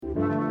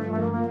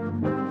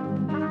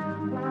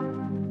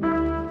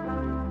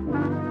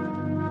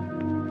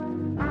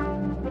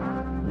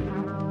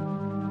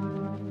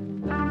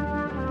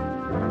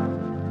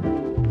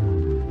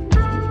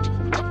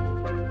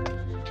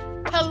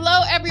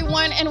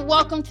everyone, and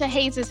welcome to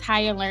Hayes'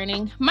 Higher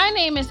Learning. My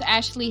name is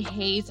Ashley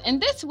Hayes,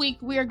 and this week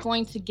we are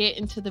going to get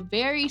into the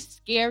very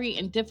scary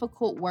and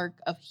difficult work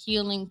of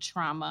healing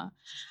trauma.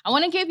 I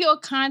want to give you a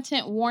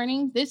content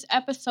warning. This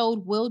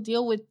episode will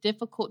deal with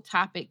difficult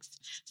topics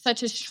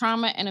such as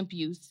trauma and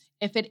abuse.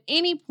 If at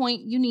any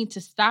point you need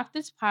to stop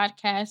this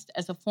podcast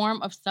as a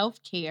form of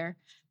self-care,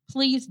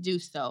 please do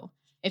so.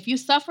 If you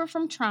suffer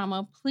from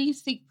trauma,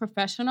 please seek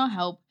professional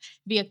help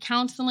via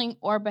counseling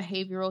or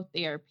behavioral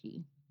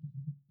therapy.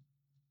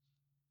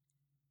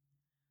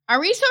 Our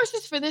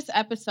resources for this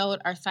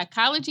episode are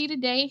Psychology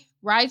Today,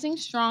 Rising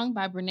Strong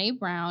by Brené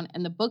Brown,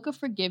 and The Book of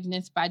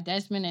Forgiveness by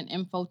Desmond and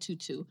Info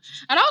Tutu.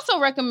 I'd also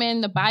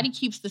recommend The Body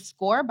Keeps the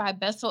Score by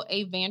Bessel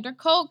A. van der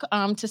Kolk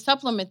to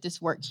supplement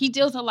this work. He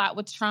deals a lot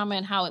with trauma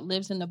and how it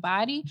lives in the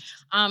body,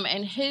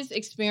 and his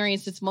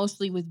experience is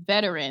mostly with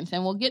veterans,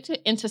 and we'll get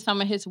into some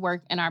of his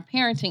work in our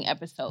parenting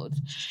episodes.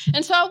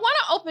 And so I want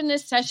to open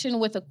this session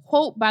with a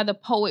quote by the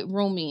poet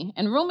Rumi,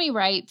 and Rumi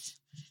writes,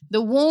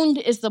 "The wound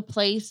is the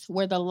place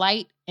where the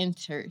light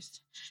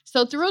enters."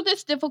 So through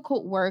this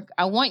difficult work,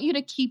 I want you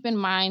to keep in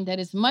mind that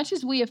as much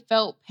as we have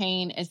felt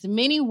pain, as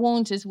many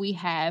wounds as we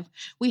have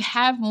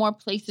more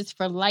places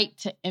for light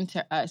to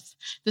enter us.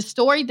 The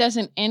story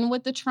doesn't end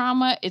with the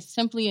trauma. It's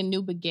simply a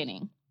new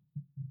beginning.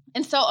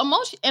 And so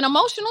in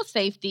emotional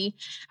safety,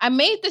 I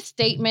made the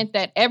statement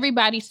that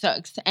everybody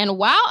sucks. And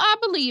while I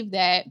believe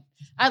that,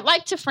 I'd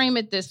like to frame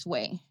it this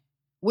way.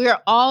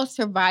 We're all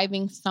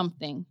surviving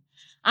something.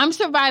 I'm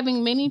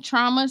surviving many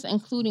traumas,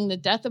 including the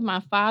death of my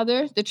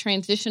father, the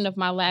transition of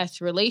my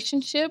last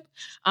relationship.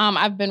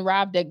 I've been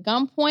robbed at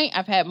gunpoint.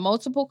 I've had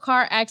multiple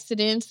car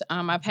accidents.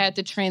 I've had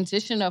the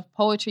transition of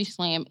Poetry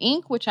Slam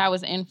Inc., which I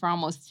was in for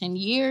almost 10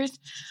 years,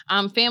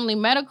 family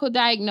medical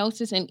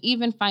diagnosis, and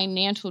even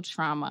financial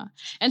trauma.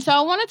 And so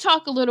I want to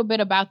talk a little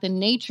bit about the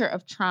nature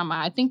of trauma.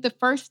 I think the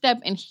first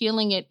step in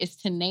healing it is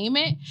to name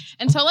it.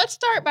 And so let's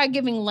start by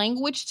giving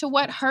language to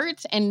what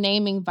hurts and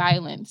naming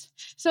violence.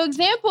 So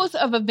examples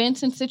of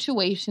events and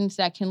situations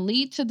that can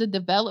lead to the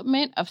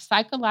development of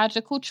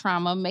psychological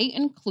trauma may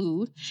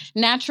include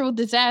natural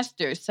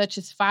disasters such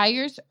as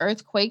fires,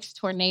 earthquakes,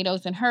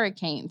 tornadoes, and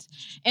hurricanes,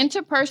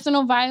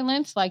 interpersonal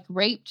violence like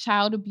rape,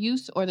 child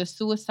abuse, or the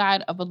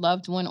suicide of a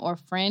loved one or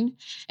friend,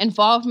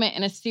 involvement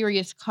in a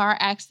serious car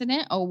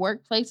accident or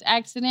workplace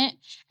accident,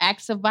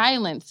 acts of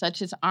violence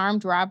such as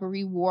armed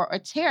robbery, war, or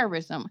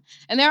terrorism.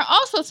 And there are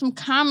also some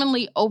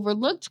commonly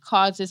overlooked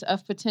causes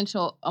of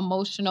potential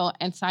emotional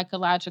and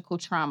psychological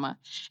trauma.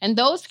 And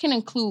those can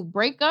include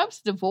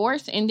breakups,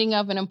 divorce, ending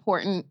of an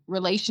important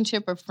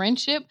relationship or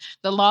friendship,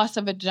 the loss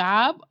of a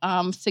job,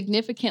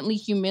 significantly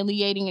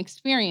humiliating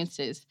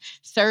experiences,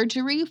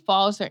 surgery,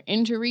 falls or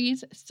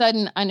injuries,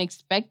 sudden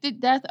unexpected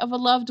death of a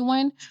loved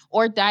one,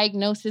 or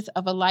diagnosis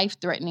of a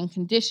life-threatening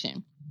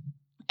condition.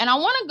 And I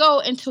want to go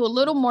into a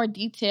little more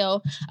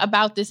detail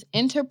about this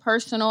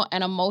interpersonal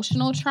and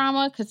emotional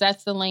trauma, because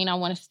that's the lane I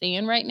want to stay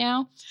in right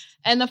now.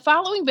 And the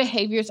following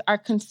behaviors are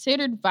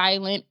considered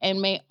violent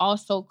and may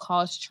also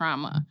cause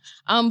trauma.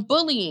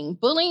 Bullying.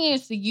 Bullying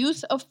is the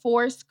use of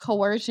force,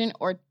 coercion,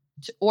 or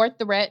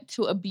threat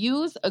to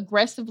abuse,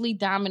 aggressively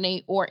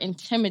dominate, or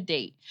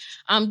intimidate.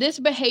 This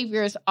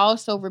behavior is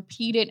also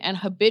repeated and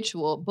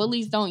habitual.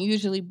 Bullies don't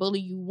usually bully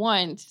you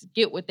once,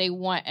 get what they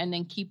want, and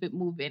then keep it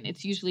moving.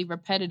 It's usually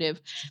repetitive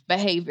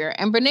behavior.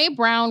 And Brené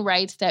Brown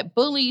writes that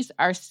bullies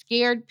are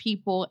scared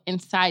people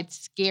inside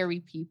scary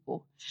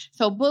people.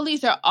 So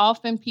bullies are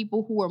often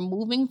people who are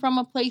moving from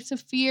a place of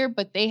fear,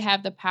 but they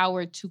have the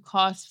power to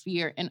cause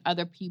fear in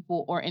other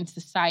people or in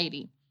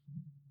society.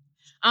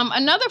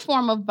 Another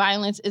form of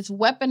violence is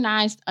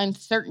weaponized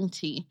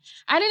uncertainty.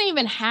 I didn't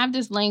even have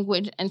this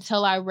language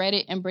until I read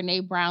it in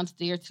Brené Brown's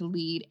Dare to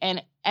Lead.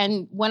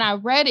 And when I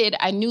read it,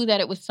 I knew that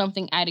it was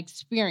something I'd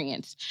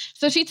experienced.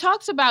 So she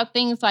talks about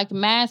things like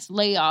mass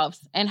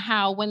layoffs and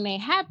how when they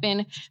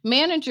happen,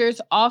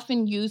 managers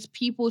often use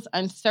people's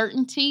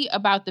uncertainty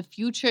about the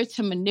future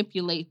to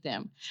manipulate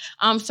them.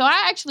 So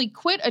I actually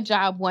quit a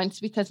job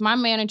once because my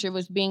manager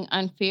was being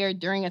unfair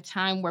during a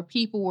time where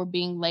people were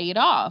being laid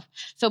off.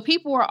 So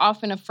people were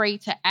often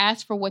afraid to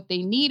ask for what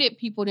they needed.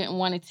 People didn't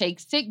want to take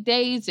sick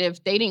days.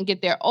 If they didn't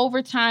get their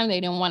overtime, they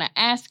didn't want to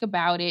ask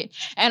about it,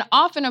 and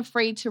often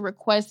afraid to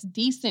request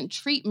decent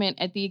treatment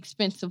at the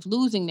expense of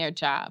losing their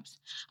jobs.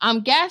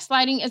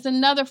 Gaslighting is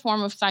another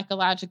form of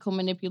psychological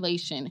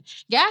manipulation.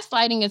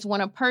 Gaslighting is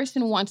when a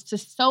person wants to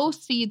sow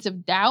seeds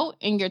of doubt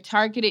in your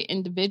targeted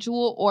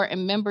individual or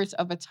in members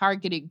of a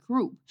targeted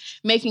group,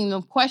 making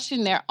them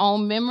question their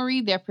own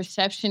memory, their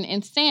perception,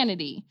 and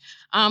sanity.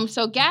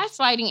 So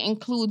gaslighting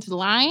includes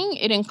lying.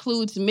 It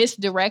includes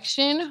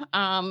misdirection.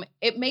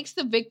 It makes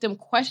the victim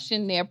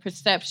question their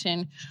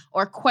perception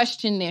or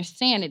question their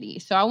sanity.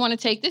 So I want to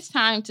take this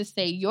time to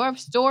say your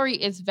story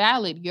is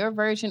valid. Your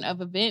version of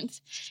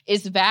events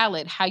is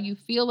valid. How you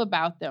feel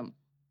about them.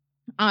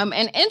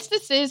 And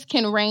instances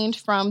can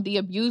range from the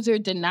abuser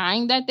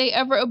denying that they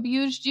ever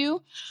abused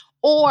you,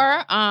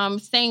 or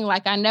saying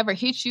like, I never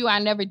hit you, I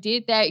never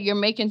did that. You're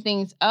making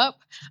things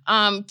up,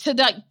 to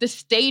the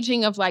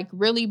staging of like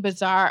really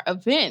bizarre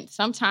events.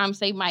 Sometimes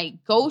they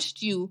might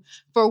ghost you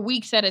for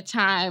weeks at a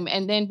time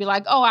and then be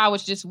like, oh, I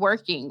was just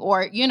working,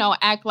 or,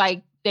 act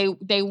like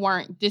they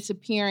weren't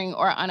disappearing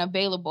or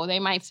unavailable. They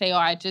might say, oh,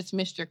 I just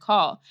missed your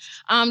call.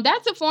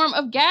 That's a form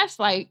of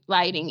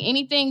gaslighting.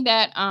 Anything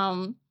that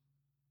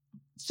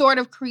sort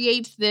of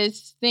creates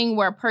this thing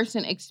where a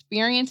person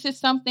experiences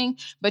something,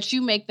 but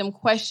you make them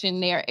question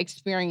their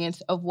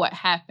experience of what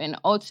happened,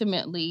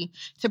 ultimately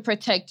to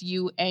protect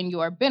you and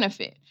your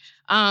benefit.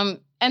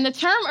 And the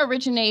term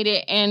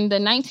originated in the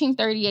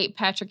 1938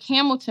 Patrick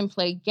Hamilton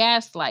play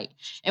Gaslight,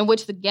 in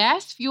which the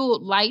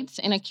gas-fueled lights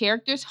in a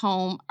character's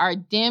home are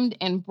dimmed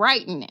and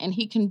brightened, and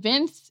he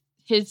convinced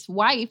his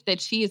wife that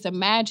she is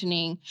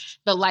imagining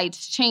the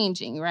lights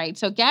changing, right?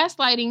 So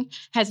gaslighting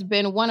has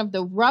been one of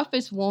the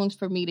roughest wounds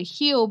for me to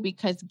heal,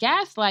 because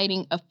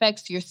gaslighting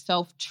affects your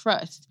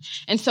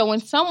self-trust. And so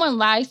when someone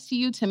lies to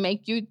you to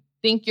make you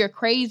think you're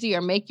crazy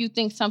or make you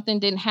think something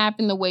didn't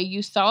happen the way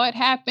you saw it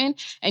happen,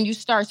 and you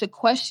start to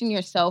question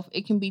yourself,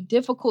 it can be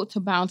difficult to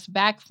bounce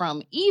back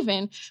from,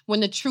 even when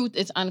the truth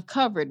is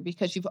uncovered,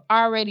 because you've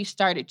already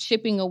started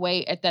chipping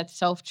away at that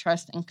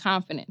self-trust and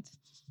confidence.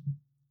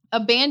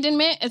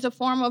 Abandonment is a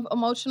form of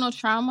emotional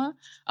trauma.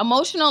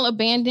 Emotional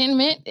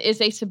abandonment is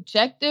a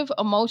subjective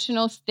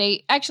emotional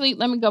state. Actually,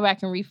 let me go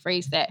back and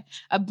rephrase that.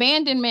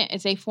 Abandonment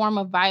is a form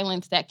of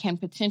violence that can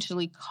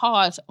potentially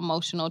cause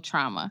emotional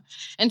trauma.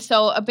 And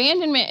so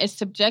abandonment is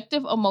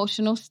subjective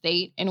emotional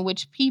state in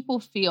which people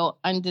feel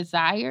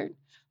undesired,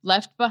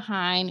 left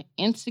behind,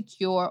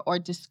 insecure, or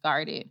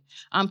discarded.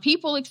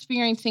 People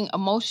experiencing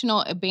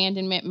emotional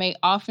abandonment may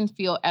often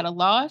feel at a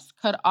loss,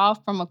 cut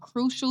off from a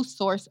crucial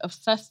source of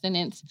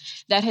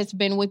sustenance that has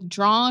been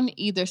withdrawn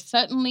either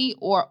suddenly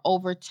or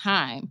over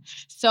time.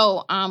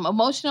 So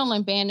emotional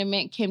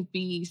abandonment can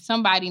be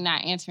somebody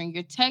not answering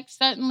your text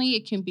suddenly.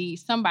 It can be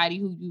somebody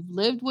who you've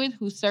lived with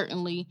who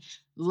certainly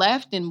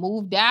left and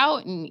moved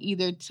out and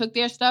either took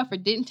their stuff or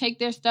didn't take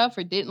their stuff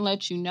or didn't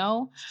let you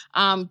know.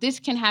 This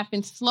can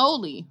happen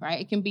slowly, right?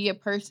 It can be a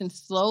person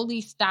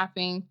slowly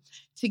stopping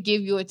to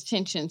give you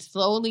attention,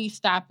 slowly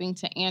stopping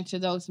to answer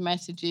those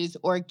messages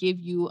or give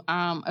you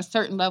a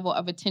certain level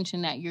of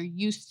attention that you're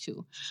used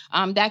to.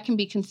 That can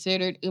be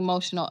considered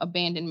emotional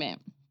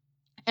abandonment.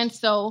 And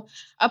so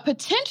a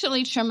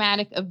potentially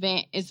traumatic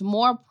event is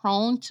more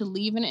prone to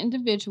leave an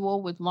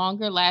individual with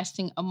longer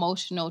lasting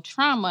emotional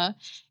trauma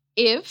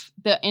if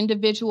the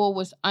individual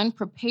was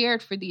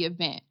unprepared for the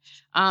event.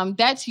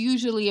 That's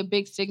usually a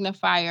big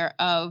signifier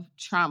of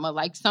trauma.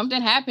 Like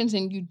something happens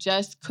and you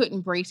just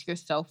couldn't brace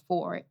yourself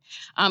for it.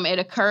 It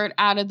occurred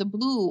out of the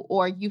blue,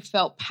 or you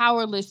felt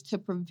powerless to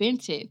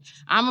prevent it.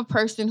 I'm a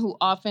person who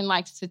often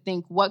likes to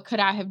think, what could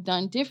I have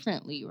done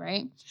differently,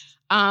 right?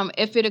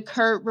 If it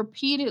occurred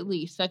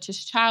repeatedly, such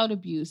as child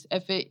abuse,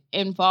 if it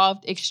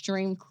involved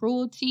extreme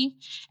cruelty,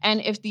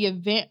 and if the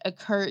event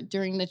occurred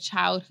during the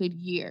childhood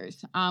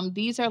years.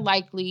 These are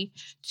likely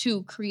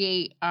to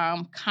create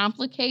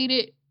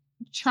complicated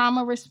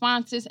trauma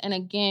responses. And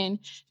again,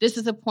 this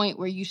is a point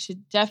where you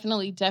should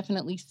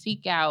definitely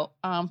seek out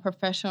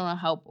professional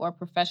help or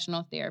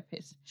professional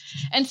therapists.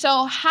 And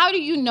so how do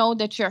you know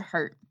that you're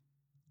hurt?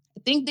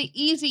 I think the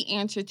easy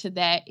answer to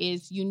that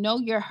is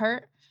you're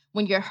hurt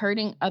when you're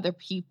hurting other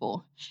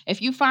people.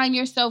 If you find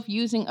yourself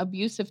using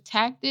abusive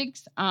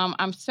tactics,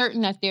 I'm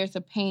certain that there's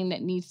a pain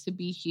that needs to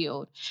be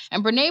healed.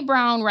 And Brené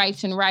Brown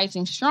writes in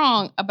Rising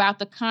Strong about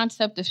the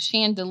concept of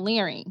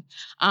chandeliering.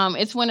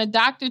 It's when a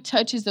doctor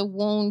touches a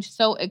wound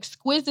so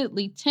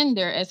exquisitely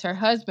tender, as her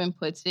husband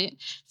puts it.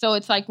 So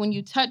it's like when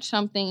you touch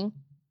something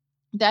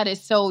that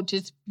is so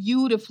just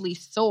beautifully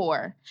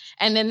sore,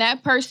 and then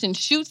that person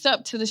shoots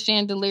up to the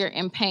chandelier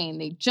in pain.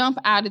 They jump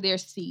out of their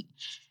seat.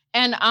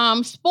 And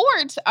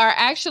sports are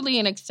actually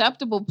an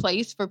acceptable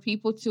place for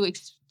people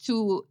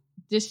to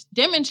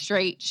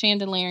demonstrate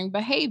chandeliering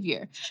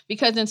behavior.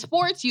 Because in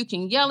sports, you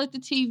can yell at the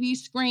TV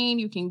screen,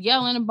 you can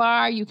yell in a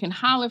bar, you can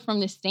holler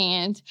from the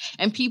stands,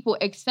 and people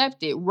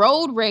accept it.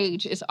 Road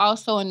rage is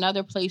also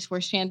another place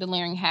where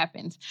chandeliering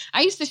happens.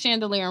 I used to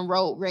chandelier in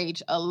road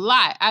rage a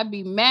lot. I'd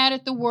be mad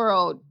at the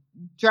world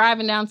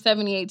driving down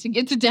 78 to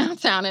get to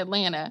downtown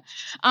Atlanta.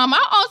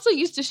 I also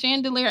used to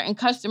chandelier in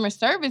customer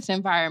service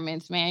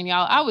environments, man,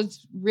 y'all. I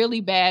was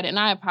really bad, and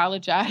I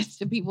apologize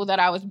to people that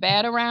I was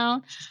bad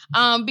around,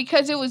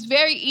 because it was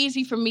very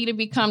easy for me to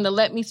become the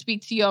let me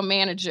speak to your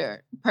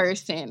manager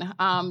person.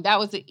 That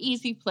was an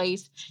easy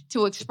place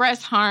to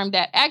express harm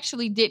that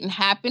actually didn't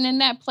happen in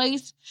that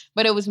place,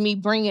 but it was me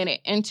bringing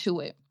it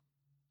into it.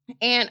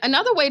 And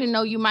another way to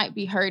know you might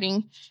be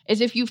hurting is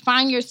if you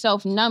find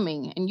yourself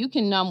numbing, and you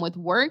can numb with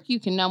work, you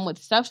can numb with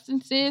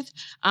substances.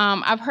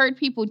 I've heard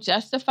people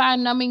justify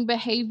numbing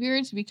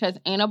behaviors because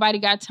ain't nobody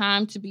got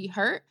time to be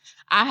hurt.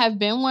 I have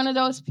been one of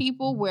those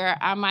people where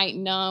I might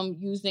numb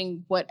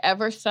using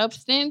whatever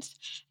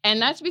substance.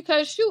 And that's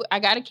because,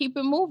 I got to keep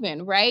it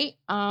moving, right?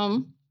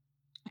 And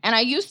I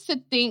used to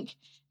think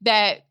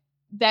that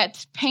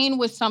that pain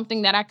was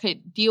something that I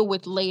could deal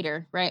with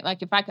later, right?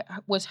 Like if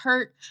was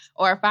hurt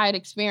or if I had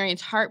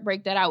experienced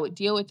heartbreak, that I would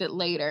deal with it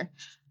later.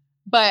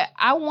 But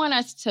I want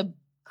us to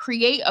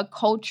create a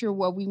culture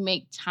where we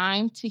make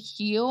time to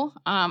heal.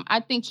 I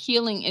think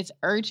healing is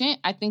urgent.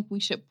 I think we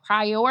should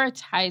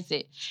prioritize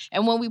it.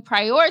 And when we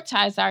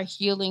prioritize our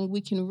healing, we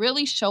can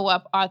really show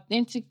up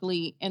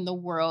authentically in the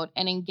world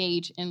and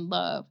engage in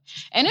love.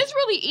 And it's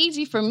really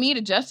easy for me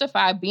to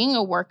justify being a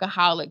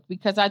workaholic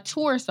because I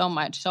tour so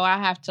much. So I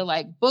have to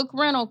like book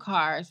rental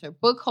cars or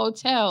book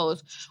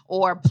hotels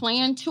or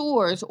plan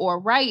tours or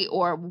write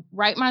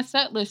my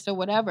set list or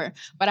whatever.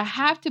 But I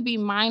have to be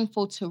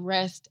mindful to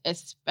rest,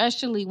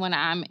 especially when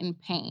I'm in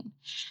pain.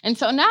 And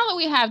so now that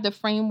we have the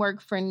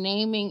framework for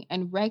naming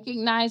and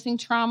recognizing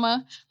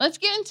trauma, let's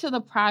get into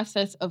the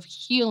process of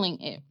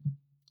healing it.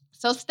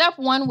 So step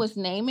 1 was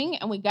naming,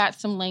 and we got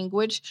some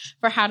language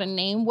for how to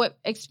name what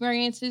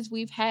experiences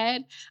we've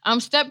had.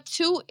 Step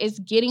 2 is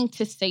getting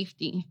to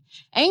safety.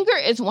 Anger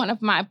is one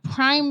of my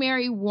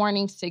primary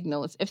warning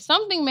signals. If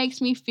something makes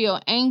me feel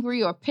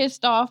angry or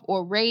pissed off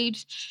or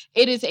raged,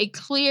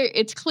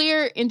 it's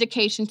clear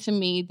indication to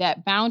me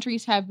that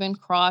boundaries have been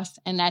crossed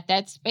and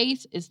that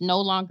space is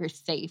no longer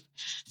safe.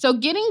 So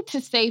getting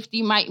to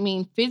safety might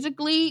mean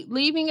physically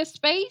leaving a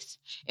space.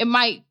 It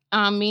might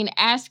mean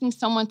asking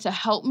someone to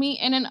help me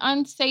in an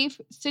unsafe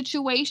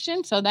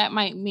situation. So that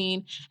might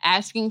mean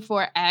asking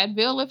for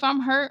Advil if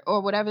I'm hurt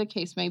or whatever the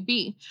case may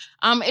be.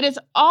 It is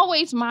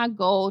always my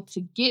goal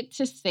to get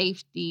to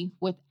safety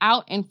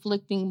without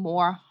inflicting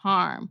more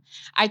harm.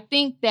 I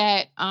think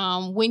that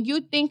when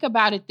you think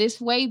about it this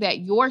way, that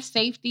your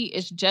safety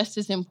is just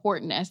as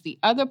important as the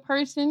other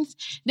person's,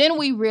 then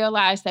we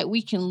realize that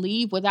we can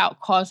leave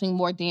without causing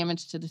more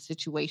damage to the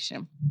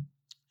situation.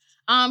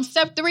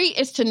 Step 3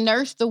 is to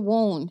nurse the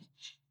wound.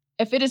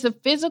 If it is a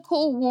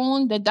physical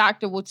wound, the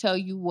doctor will tell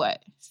you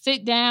what?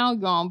 Sit down,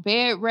 you're on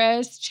bed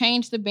rest,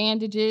 change the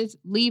bandages,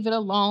 leave it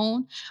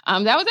alone.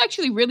 That was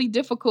actually really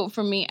difficult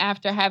for me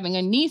after having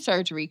a knee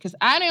surgery because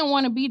I didn't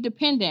want to be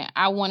dependent.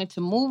 I wanted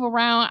to move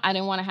around. I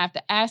didn't want to have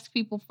to ask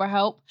people for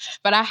help,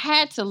 but I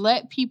had to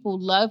let people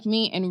love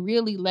me and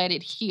really let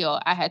it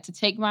heal. I had to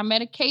take my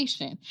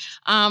medication.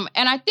 And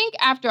I think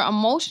after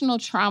emotional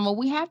trauma,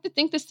 we have to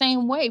think the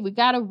same way. We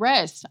got to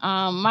rest.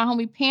 My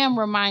homie Pam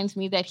reminds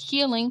me that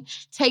healing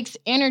takes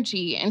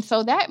energy. And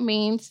so that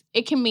means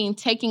it can mean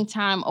taking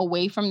time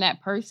away from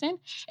that person.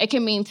 It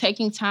can mean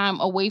taking time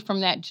away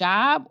from that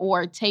job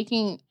or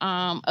taking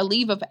a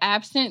leave of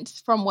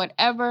absence from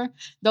whatever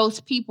those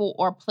people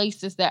or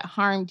places that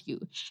harmed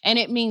you. And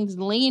it means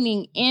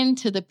leaning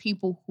into the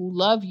people who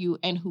love you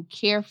and who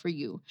care for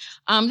you.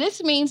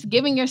 This means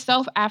giving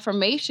yourself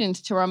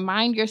affirmations to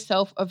remind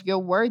yourself of your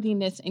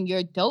worthiness and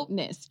your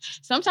dopeness.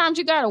 Sometimes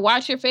you got to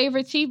watch your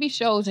favorite TV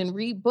shows and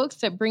read books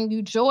that bring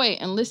you joy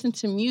and listen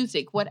to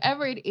music.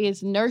 Whatever it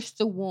is, nurse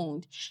the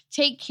wound.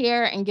 Take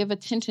care and give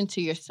attention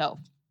to yourself.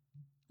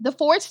 The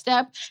 4th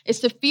step is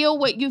to feel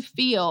what you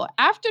feel.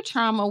 After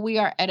trauma, we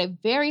are at a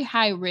very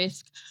high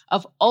risk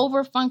of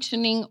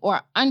overfunctioning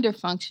or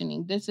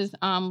underfunctioning. This is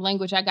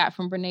language I got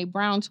from Brene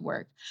Brown's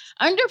work.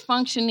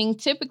 Underfunctioning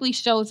typically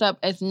shows up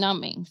as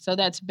numbing. So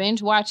that's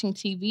binge watching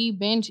TV,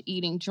 binge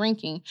eating,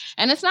 drinking.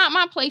 And it's not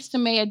my place to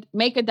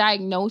make a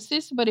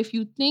diagnosis, but if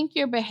you think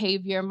your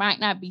behavior might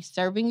not be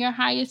serving your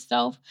highest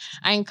self,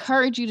 I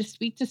encourage you to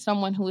speak to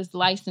someone who is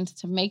licensed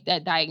to make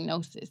that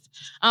diagnosis.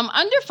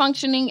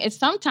 Underfunctioning is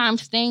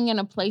sometimes staying in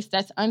a place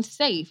that's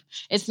unsafe.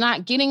 It's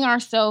not getting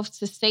ourselves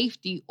to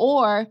safety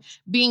or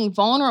being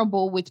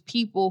vulnerable with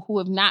people who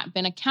have not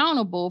been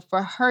accountable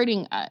for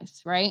hurting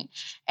us, right?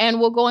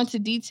 And we'll go into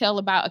detail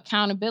about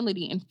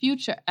accountability in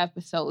future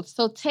episodes.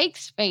 So take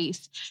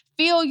space.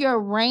 Feel your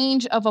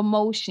range of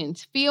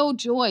emotions. Feel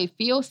joy,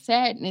 feel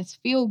sadness,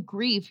 feel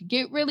grief.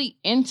 Get really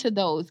into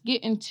those.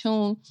 Get in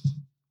tune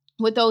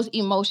with those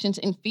emotions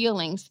and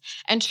feelings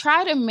and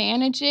try to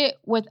manage it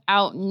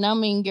without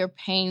numbing your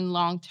pain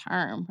long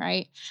term,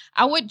 right?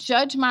 I would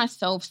judge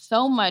myself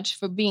so much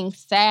for being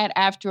sad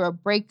after a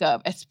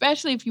breakup,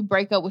 especially if you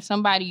break up with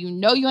somebody you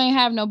know you ain't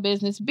have no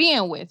business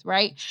being with,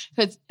 right?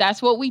 Because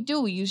that's what we do.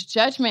 We use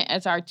judgment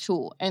as our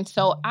tool. And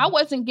so I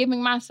wasn't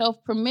giving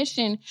myself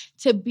permission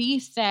to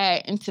be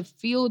sad and to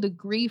feel the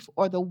grief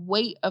or the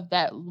weight of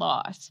that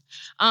loss.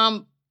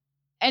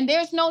 And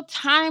there's no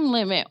time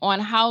limit on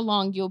how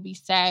long you'll be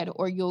sad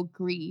or you'll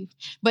grieve.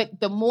 But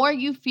the more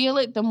you feel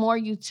it, the more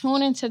you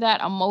tune into that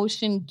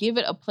emotion, give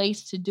it a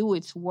place to do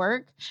its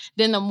work,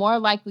 then the more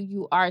likely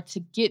you are to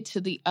get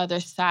to the other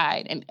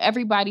side. And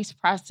everybody's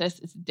process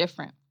is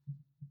different.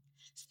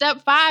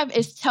 Step 5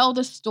 is tell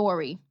the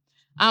story.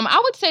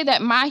 I would say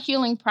that my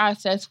healing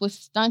process was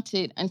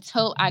stunted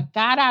until I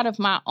got out of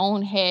my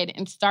own head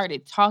and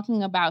started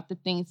talking about the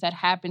things that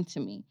happened to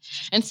me.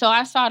 And so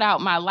I sought out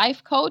my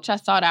life coach. I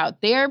sought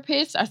out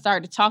therapists. I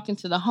started talking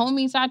to the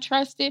homies I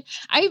trusted.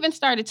 I even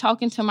started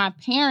talking to my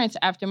parents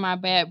after my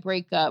bad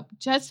breakup,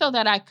 just so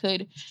that I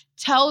could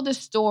tell the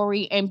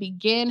story and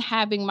begin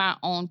having my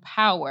own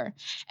power.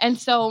 And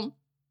so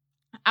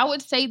I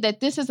would say that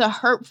this is a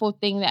hurtful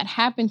thing that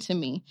happened to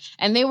me.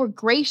 And they were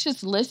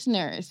gracious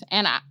listeners.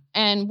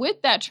 And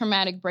with that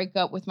traumatic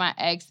breakup with my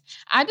ex,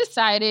 I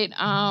decided,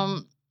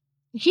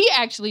 he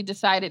actually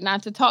decided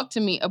not to talk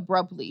to me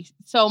abruptly.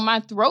 So my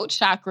throat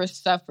chakra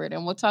suffered.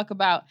 And we'll talk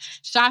about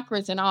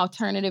chakras and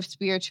alternative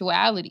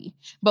spirituality.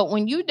 But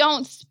when you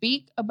don't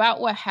speak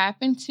about what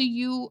happened to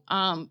you,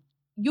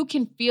 you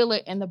can feel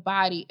it in the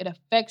body. It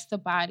affects the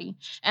body.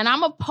 And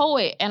I'm a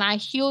poet and I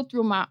healed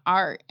through my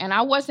art, and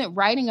I wasn't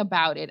writing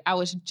about it. I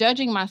was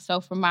judging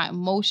myself for my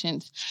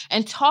emotions,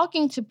 and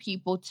talking to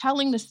people,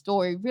 telling the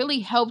story really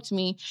helped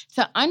me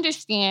to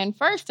understand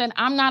first that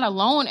I'm not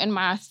alone in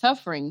my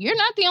suffering. You're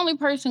not the only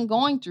person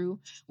going through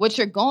what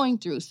you're going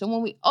through. So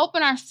when we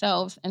open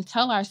ourselves and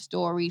tell our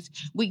stories,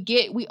 we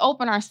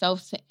open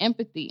ourselves to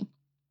empathy.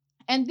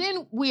 And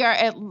then we are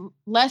at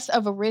less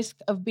of a risk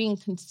of being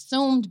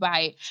consumed by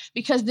it,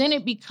 because then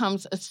it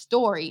becomes a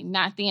story,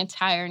 not the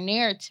entire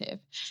narrative.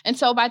 And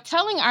so by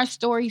telling our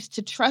stories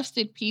to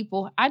trusted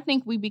people, I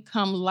think we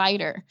become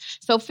lighter.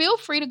 So feel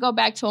free to go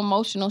back to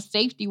emotional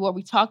safety, where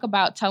we talk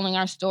about telling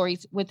our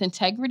stories with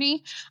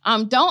integrity.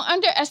 Don't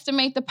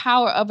underestimate the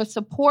power of a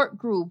support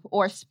group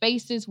or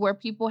spaces where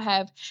people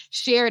have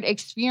shared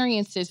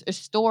experiences or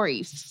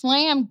stories.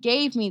 Slam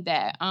gave me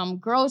that.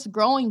 Girls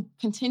Growing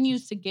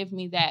continues to give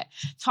me that.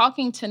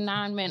 Talking to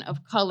non-men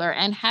of color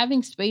and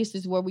having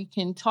spaces where we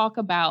can talk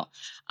about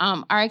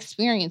our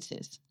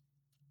experiences.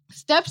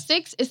 Step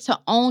 6 is to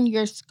own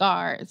your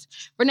scars.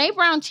 Brene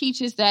Brown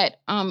teaches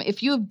that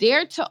if you have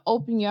dared to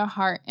open your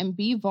heart and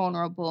be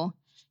vulnerable,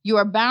 you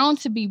are bound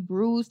to be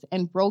bruised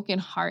and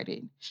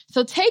brokenhearted.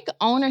 So take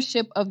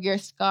ownership of your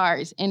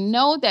scars and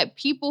know that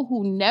people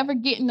who never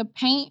get in the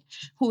paint,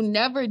 who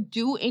never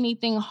do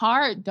anything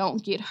hard,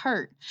 don't get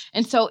hurt.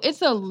 And so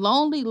it's a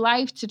lonely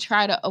life to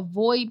try to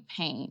avoid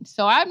pain.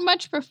 So I'd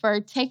much prefer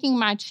taking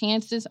my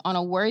chances on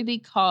a worthy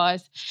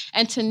cause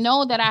and to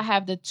know that I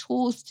have the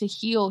tools to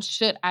heal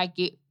should I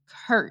get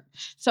hurt.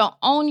 So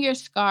own your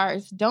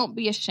scars. Don't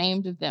be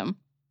ashamed of them.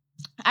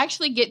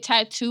 Actually get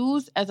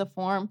tattoos as a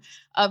form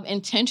of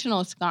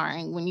intentional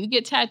scarring. When you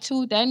get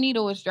tattooed, that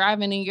needle is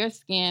driving in your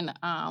skin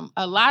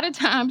a lot of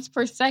times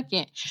per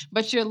second,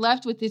 but you're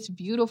left with this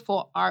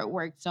beautiful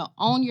artwork. So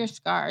own your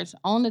scars,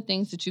 own the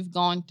things that you've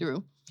gone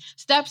through.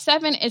 Step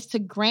 7 is to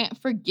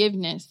grant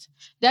forgiveness.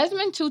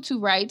 Desmond Tutu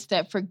writes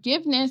that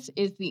forgiveness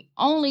is the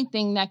only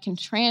thing that can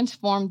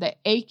transform the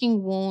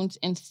aching wounds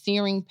and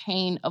searing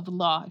pain of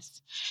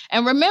loss.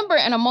 And remember,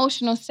 in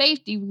emotional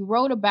safety,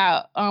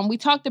 we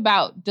talked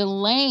about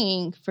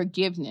delaying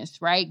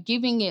forgiveness, right?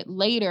 Giving it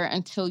later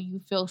until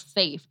you feel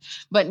safe,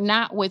 but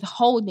not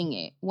withholding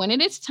it. When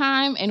it is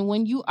time and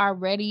when you are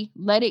ready,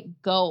 let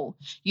it go.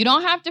 You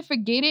don't have to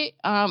forget it.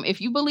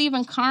 If you believe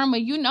in karma,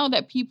 you know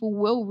that people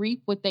will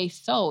reap what they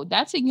sow.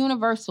 That's a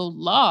universal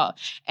law.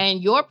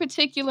 And your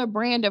particular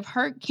brand of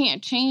hurt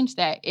can't change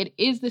that. It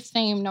is the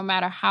same no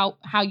matter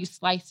how you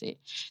slice it.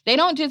 They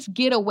don't just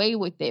get away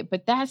with it,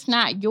 but that's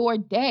not your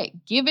debt.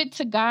 Give it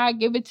to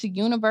God, give it to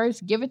universe,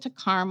 give it to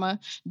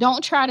karma.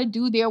 Don't try to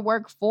do their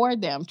work for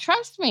them.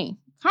 Trust me.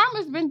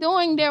 Karma's been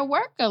doing their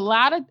work a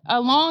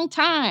long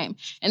time,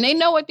 and they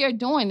know what they're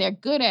doing. They're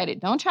good at it.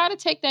 Don't try to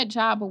take that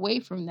job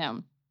away from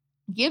them.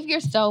 Give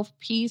yourself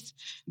peace,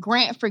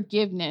 grant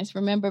forgiveness.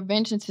 Remember,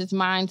 vengeance is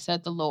mine,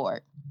 said the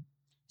Lord.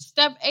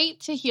 Step 8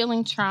 to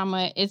healing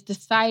trauma is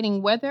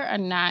deciding whether or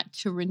not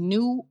to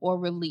renew or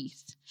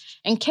release.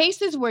 In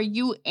cases where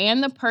you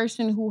and the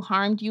person who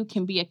harmed you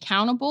can be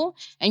accountable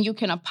and you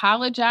can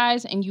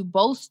apologize and you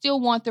both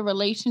still want the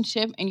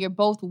relationship and you're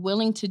both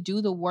willing to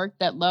do the work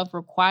that love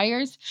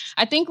requires,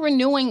 I think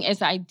renewing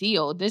is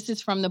ideal. This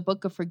is from the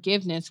Book of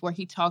Forgiveness, where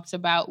he talks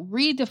about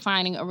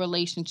redefining a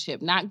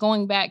relationship, not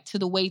going back to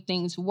the way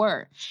things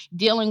were,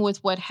 dealing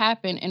with what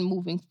happened and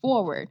moving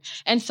forward.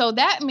 And so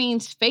that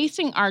means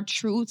facing our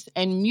truths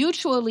and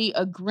mutually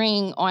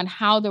agreeing on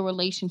how the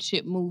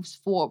relationship moves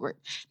forward.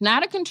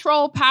 Not a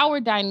control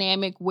power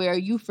dynamic where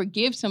you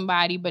forgive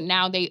somebody, but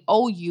now they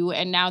owe you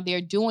and now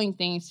they're doing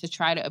things to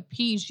try to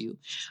appease you.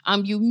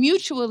 You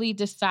mutually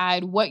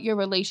decide what your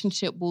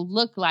relationship will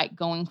look like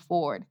going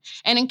forward.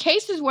 And in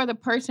cases where the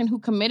person who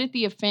committed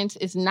the offense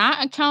is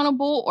not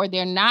accountable, or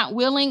they're not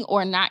willing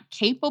or not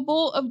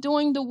capable of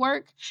doing the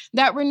work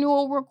that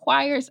renewal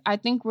requires, I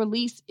think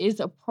release is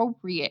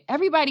appropriate.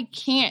 Everybody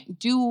can't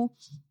do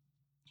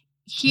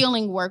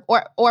healing work,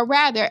 or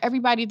rather,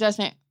 everybody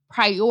doesn't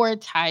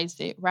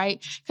prioritize it,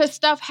 right? Because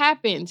stuff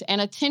happens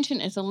and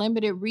attention is a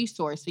limited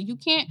resource. So you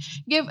can't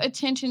give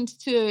attention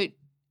to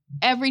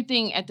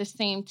everything at the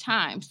same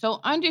time. So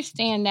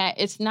understand that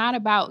it's not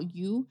about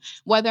you,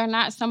 whether or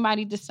not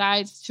somebody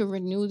decides to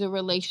renew the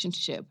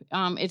relationship.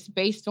 It's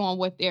based on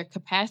what their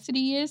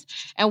capacity is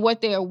and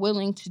what they are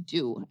willing to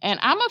do. And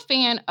I'm a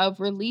fan of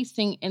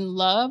releasing in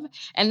love.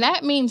 And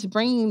that means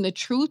bringing the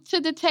truth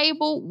to the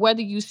table,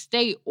 whether you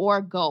stay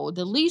or go.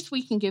 The least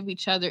we can give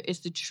each other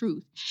is the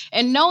truth.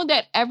 And know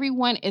that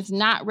everyone is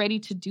not ready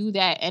to do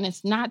that. And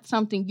it's not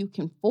something you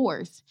can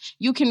force.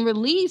 You can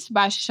release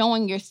by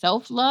showing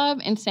yourself love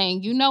and saying,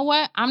 saying, you know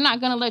what? I'm not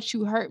going to let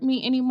you hurt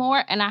me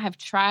anymore. And I have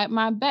tried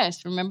my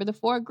best. Remember the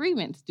 4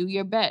 agreements. Do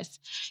your best.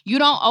 You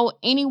don't owe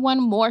anyone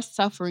more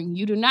suffering.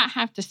 You do not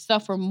have to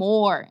suffer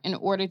more in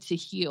order to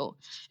heal.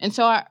 And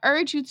so I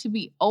urge you to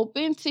be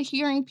open to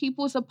hearing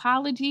people's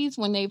apologies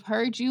when they've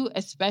heard you,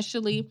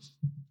 especially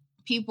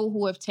people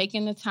who have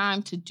taken the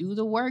time to do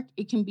the work.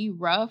 It can be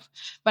rough,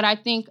 but I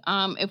think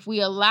if we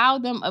allow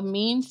them a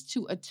means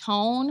to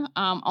atone,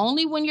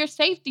 only when your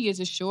safety is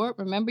assured,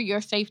 remember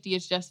your safety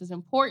is just as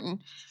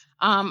important,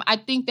 I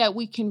think that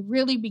we can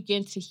really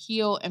begin to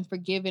heal and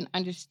forgive and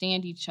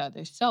understand each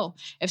other. So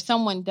if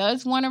someone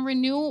does want to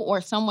renew,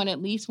 or someone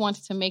at least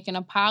wants to make an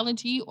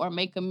apology or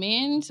make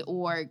amends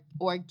or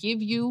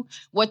give you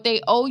what they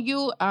owe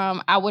you,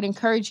 I would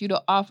encourage you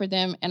to offer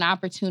them an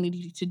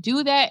opportunity to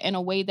do that in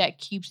a way that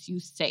keeps you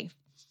safe.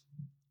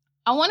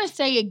 I want to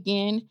say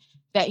again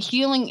that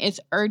healing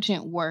is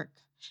urgent work.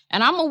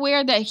 And I'm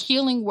aware that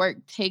healing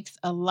work takes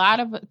a lot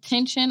of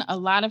attention, a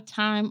lot of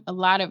time, a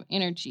lot of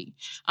energy.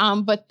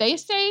 But they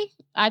say,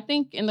 I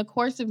think in the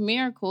Course of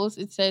Miracles,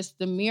 it says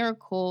the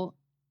miracle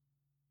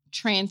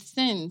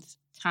transcends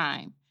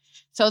time.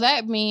 So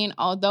that means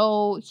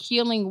although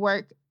healing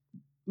work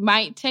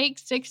might take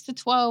 6 to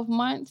 12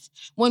 months,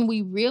 when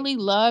we really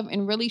love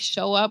and really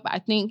show up, I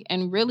think,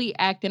 and really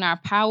act in our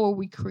power,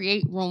 we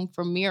create room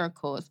for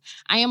miracles.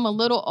 I am a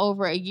little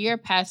over a year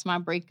past my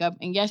breakup,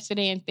 and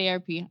yesterday in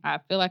therapy, I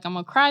feel like I'm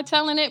going to cry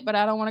telling it, but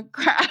I don't want to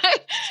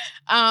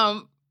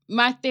cry.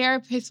 My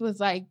therapist was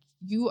like,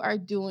 you are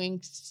doing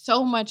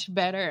so much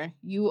better.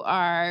 You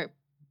are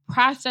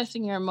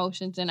processing your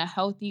emotions in a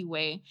healthy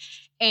way.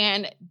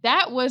 And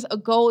that was a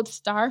gold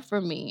star for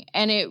me.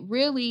 And it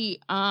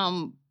really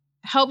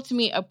helped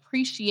me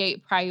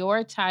appreciate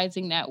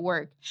prioritizing that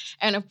work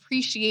and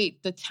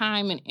appreciate the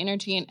time and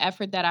energy and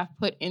effort that I've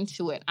put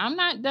into it. I'm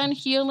not done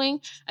healing.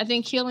 I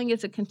think healing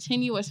is a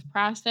continuous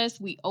process.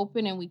 We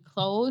open and we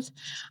close.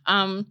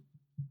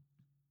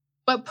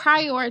 But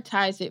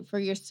prioritize it for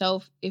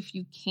yourself if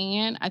you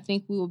can. I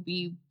think we will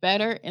be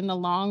better in the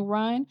long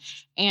run.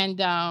 And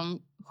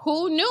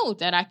who knew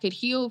that I could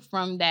heal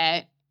from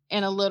that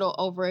in a little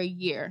over a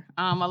year?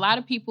 A lot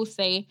of people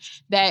say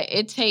that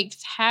it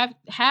takes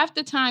half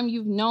the time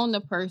you've known the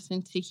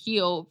person to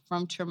heal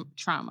from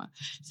trauma.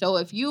 So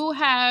if you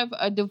have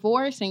a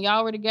divorce and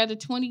y'all were together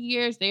 20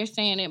 years, they're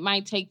saying it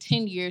might take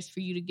 10 years for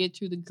you to get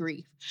through the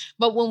grief.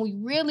 But when we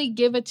really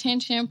give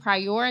attention,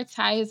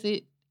 prioritize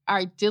it,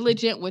 are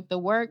diligent with the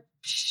work,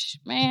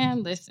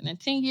 man, listen, in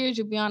 10 years,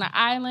 you'll be on an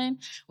island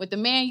with the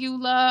man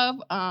you love,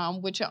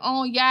 with your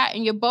own yacht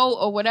and your boat,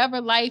 or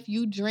whatever life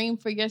you dream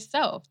for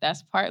yourself.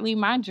 That's partly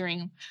my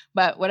dream,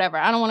 but whatever.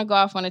 I don't want to go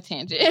off on a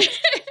tangent.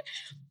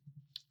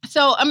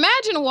 So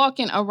imagine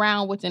walking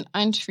around with an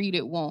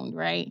untreated wound,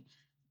 right?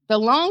 The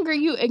longer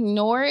you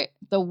ignore it,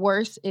 the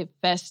worse it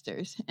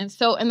festers. And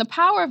so in The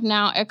Power of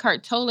Now,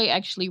 Eckhart Tolle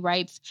actually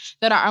writes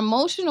that our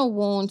emotional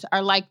wounds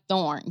are like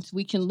thorns.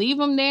 We can leave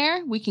them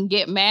there. We can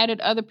get mad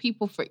at other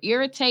people for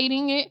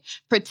irritating it,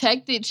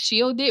 protect it,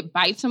 shield it,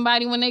 bite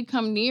somebody when they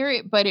come near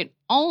it, but it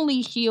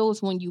only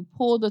heals when you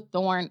pull the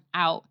thorn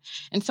out.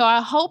 And so I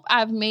hope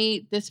I've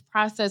made this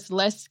process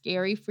less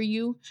scary for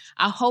you.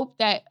 I hope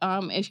that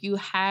if you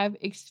have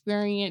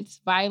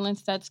experienced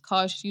violence that's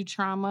caused you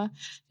trauma,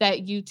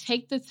 that you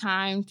take the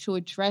time to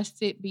address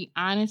it, be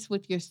honest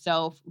with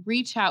yourself,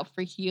 reach out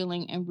for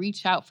healing, and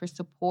reach out for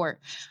support.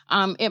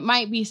 It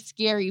might be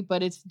scary,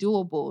 but it's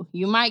doable.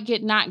 You might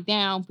get knocked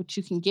down, but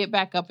you can get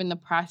back up in the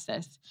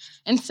process.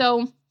 And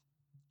so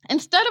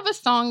instead of a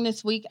song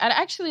this week, I'd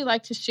actually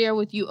like to share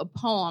with you a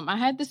poem. I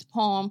had this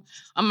poem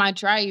on my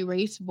dry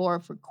erase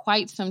board for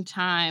quite some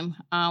time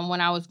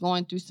when I was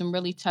going through some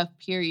really tough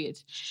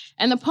periods.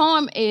 And the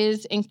poem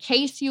is, In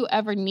Case You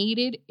Ever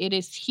Needed, It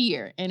Is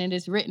Here, and it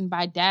is written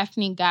by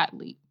Daphne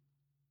Gottlieb.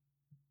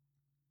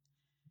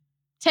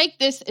 Take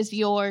this as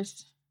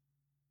yours.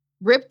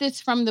 Rip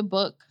this from the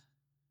book,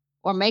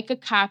 or make a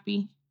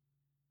copy,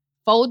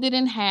 fold it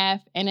in half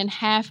and in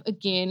half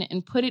again,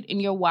 and put it in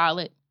your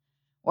wallet,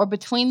 or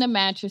between the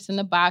mattress and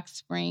the box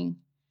spring,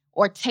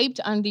 or taped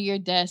under your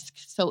desk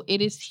so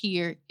it is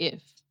here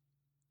if.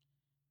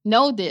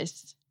 Know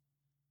this,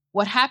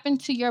 what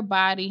happened to your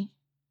body,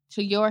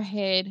 to your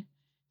head,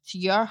 to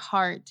your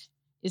heart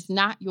is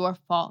not your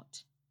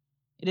fault.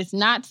 It is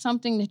not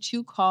something that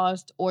you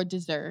caused or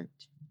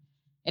deserved.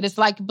 It is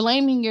like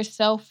blaming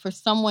yourself for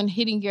someone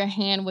hitting your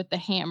hand with a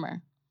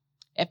hammer.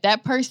 If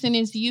that person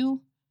is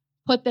you,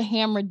 put the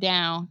hammer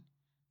down.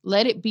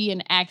 Let it be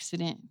an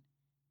accident.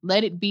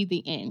 Let it be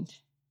the end.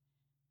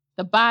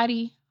 The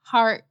body,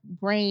 heart,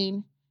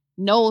 brain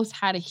knows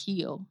how to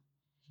heal.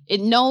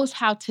 It knows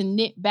how to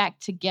knit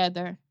back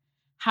together,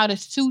 how to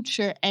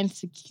suture and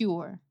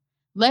secure.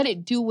 Let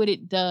it do what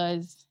it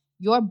does.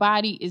 Your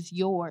body is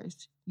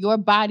yours. Your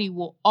body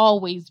will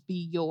always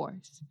be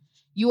yours.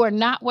 You are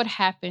not what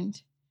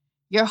happened.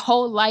 Your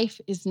whole life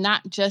is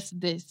not just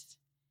this.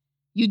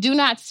 You do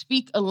not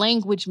speak a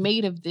language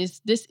made of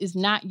this. This is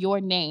not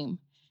your name.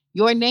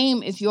 Your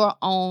name is your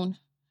own.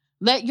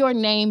 Let your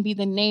name be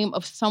the name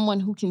of someone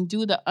who can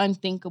do the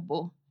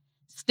unthinkable.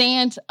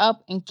 stands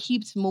up and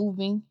keeps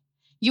moving.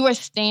 You are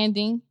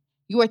standing.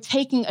 You are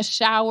taking a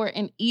shower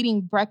and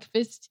eating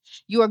breakfast.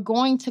 You are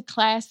going to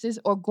classes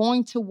or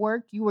going to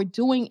work. You are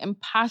doing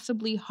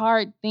impossibly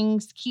hard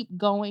things. Keep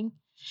going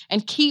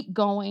and keep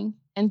going.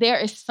 And there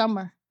is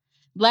summer.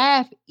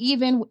 Laugh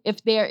even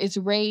if there is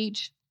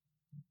rage.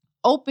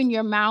 Open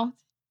your mouth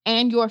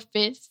and your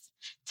fists.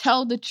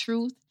 Tell the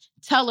truth.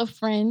 Tell a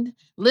friend.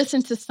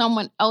 Listen to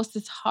someone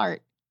else's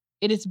heart.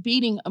 It is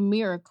beating a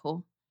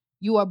miracle.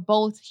 You are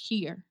both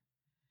here.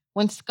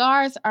 When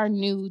scars are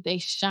new, they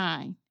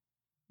shine.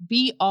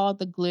 Be all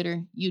the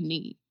glitter you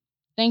need.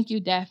 Thank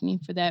you, Daphne,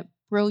 for that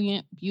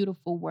brilliant,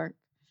 beautiful work.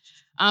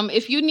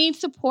 If you need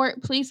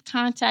support, please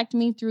contact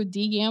me through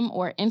DM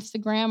or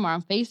Instagram or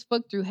on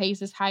Facebook through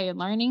Hayes' Higher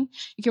Learning.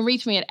 You can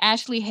reach me at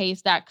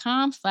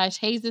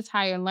ashleyhayes.com/Hayes'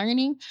 Higher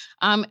Learning.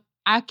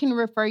 I can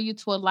refer you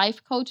to a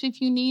life coach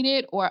if you need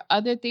it or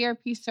other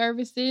therapy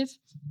services.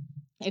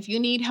 If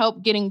you need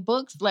help getting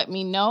books, let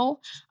me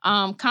know.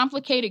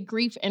 Complicated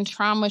grief and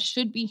trauma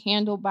should be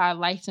handled by a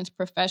licensed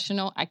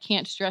professional. I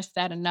can't stress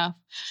that enough.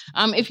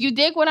 If you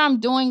dig what I'm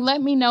doing,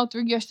 let me know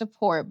through your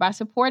support. By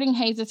supporting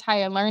Hayes'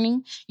 Higher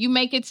Learning, you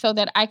make it so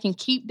that I can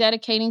keep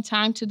dedicating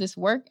time to this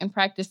work and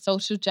practice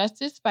social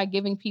justice by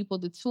giving people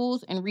the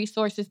tools and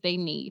resources they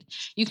need.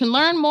 You can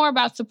learn more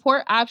about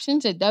support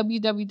options at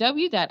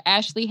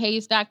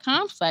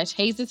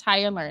www.ashleyhayes.com/Hayes'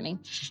 Higher Learning.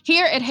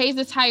 Here at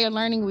Hayes' Higher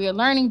Learning, we are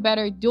learning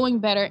better, doing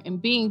better,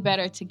 and being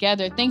better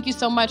together. Thank you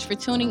so much for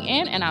tuning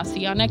in, and I'll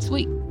see y'all next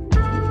week.